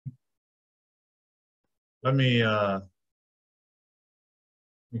Let me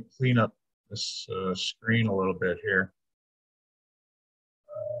clean up this screen a little bit here.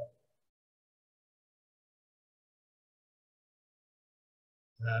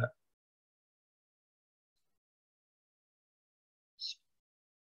 That.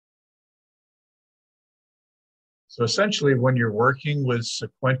 So essentially, when you're working with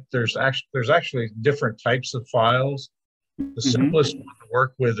there's actually different types of files. The simplest one to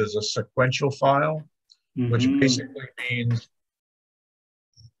work with is a sequential file, which basically means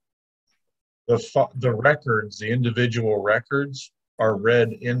the records, the individual records, are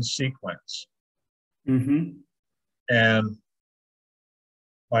read in sequence. And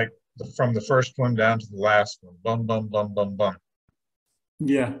like from the first one down to the last one, bum, bum, bum, bum, bum.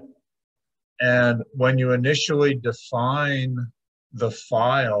 Yeah. And when you initially define the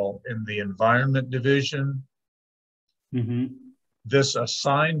file in the environment division, this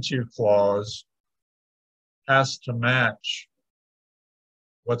assigned to clause has to match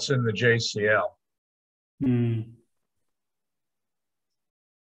what's in the JCL.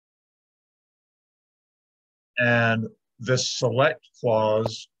 And this select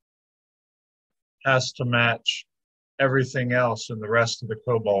clause has to match everything else in the rest of the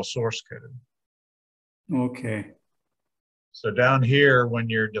COBOL source code. Okay. So down here, when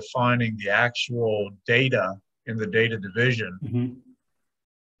you're defining the actual data in the data division,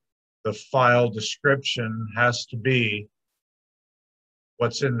 the file description has to be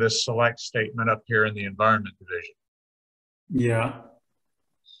what's in this select statement up here in the environment division. Yeah.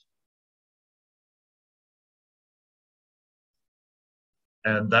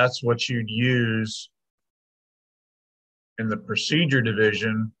 And that's what you'd use in the procedure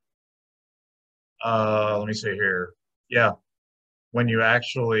division. Let me see here. Yeah. When you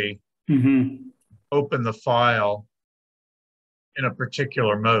actually open the file in a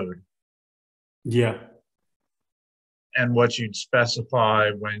particular mode. Yeah. And what you'd specify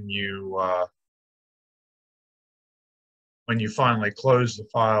when you finally close the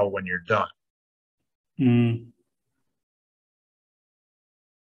file when you're done.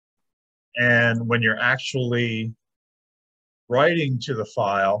 And when you're actually writing to the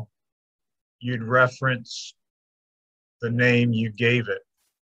file, you'd reference the name you gave it,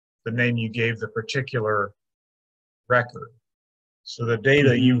 the name you gave the particular record. So the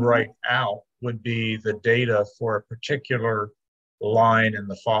data you write out would be the data for a particular line in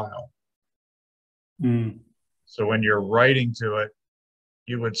the file. So when you're writing to it,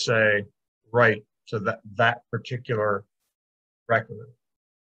 you would say, write to that particular record.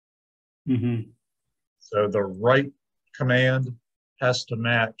 So the write command has to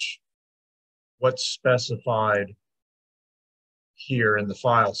match what's specified here in the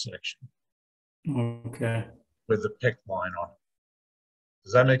file section. Okay. With the pick line on it.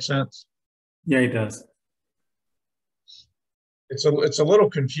 Does that make sense? Yeah, it does. It's a little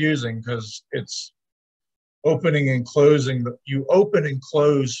confusing because it's opening and closing. You open and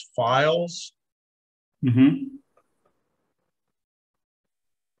close files,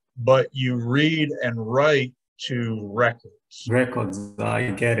 but you read and write to records. Records.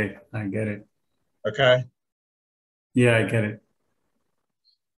 I get it. I get it. Okay. Yeah, I get it.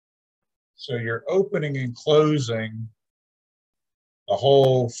 So you're opening and closing the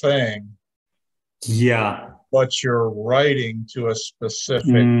whole thing. Yeah. But you're writing to a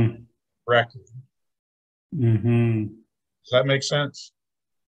specific record. Does that make sense?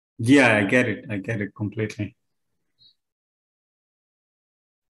 Yeah, I get it. I get it completely.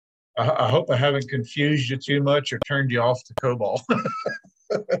 I hope I haven't confused you too much or turned you off to COBOL.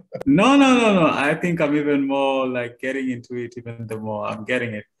 No. I think I'm even more like getting into it even the more. I'm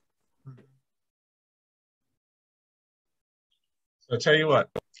getting it. So I'll tell you what,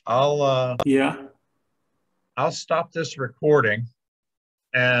 I'll stop this recording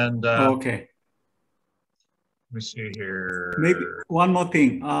and okay. Let me see here. Maybe one more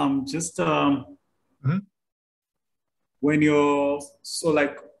thing. When you're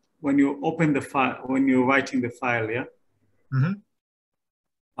when you open the file, when you're writing the file, yeah.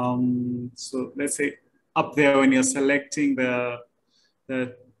 So let's say up there when you're selecting the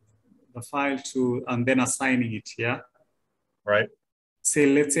file to and then assigning it, yeah. Right. Say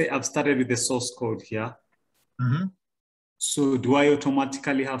let's say I've started with the source code here. So do I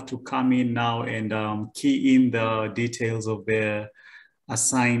automatically have to come in now and key in the details of the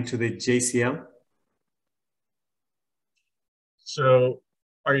assigned to the JCL? So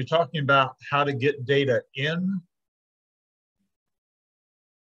are you talking about how to get data in?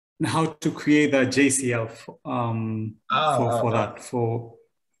 How to create the JCL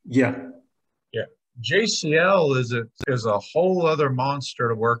Yeah. JCL is a whole other monster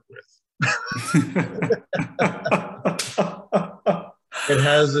to work with. It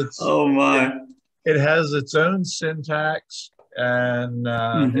has its oh my. It has its own syntax and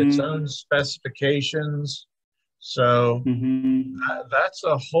its own specifications. So that's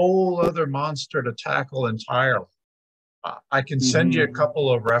a whole other monster to tackle entirely. I can send you a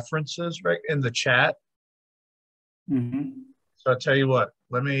couple of references right in the chat. So I'll tell you what,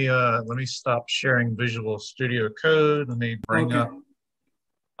 let me stop sharing Visual Studio Code. Let me bring up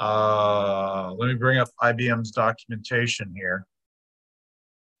IBM's documentation here.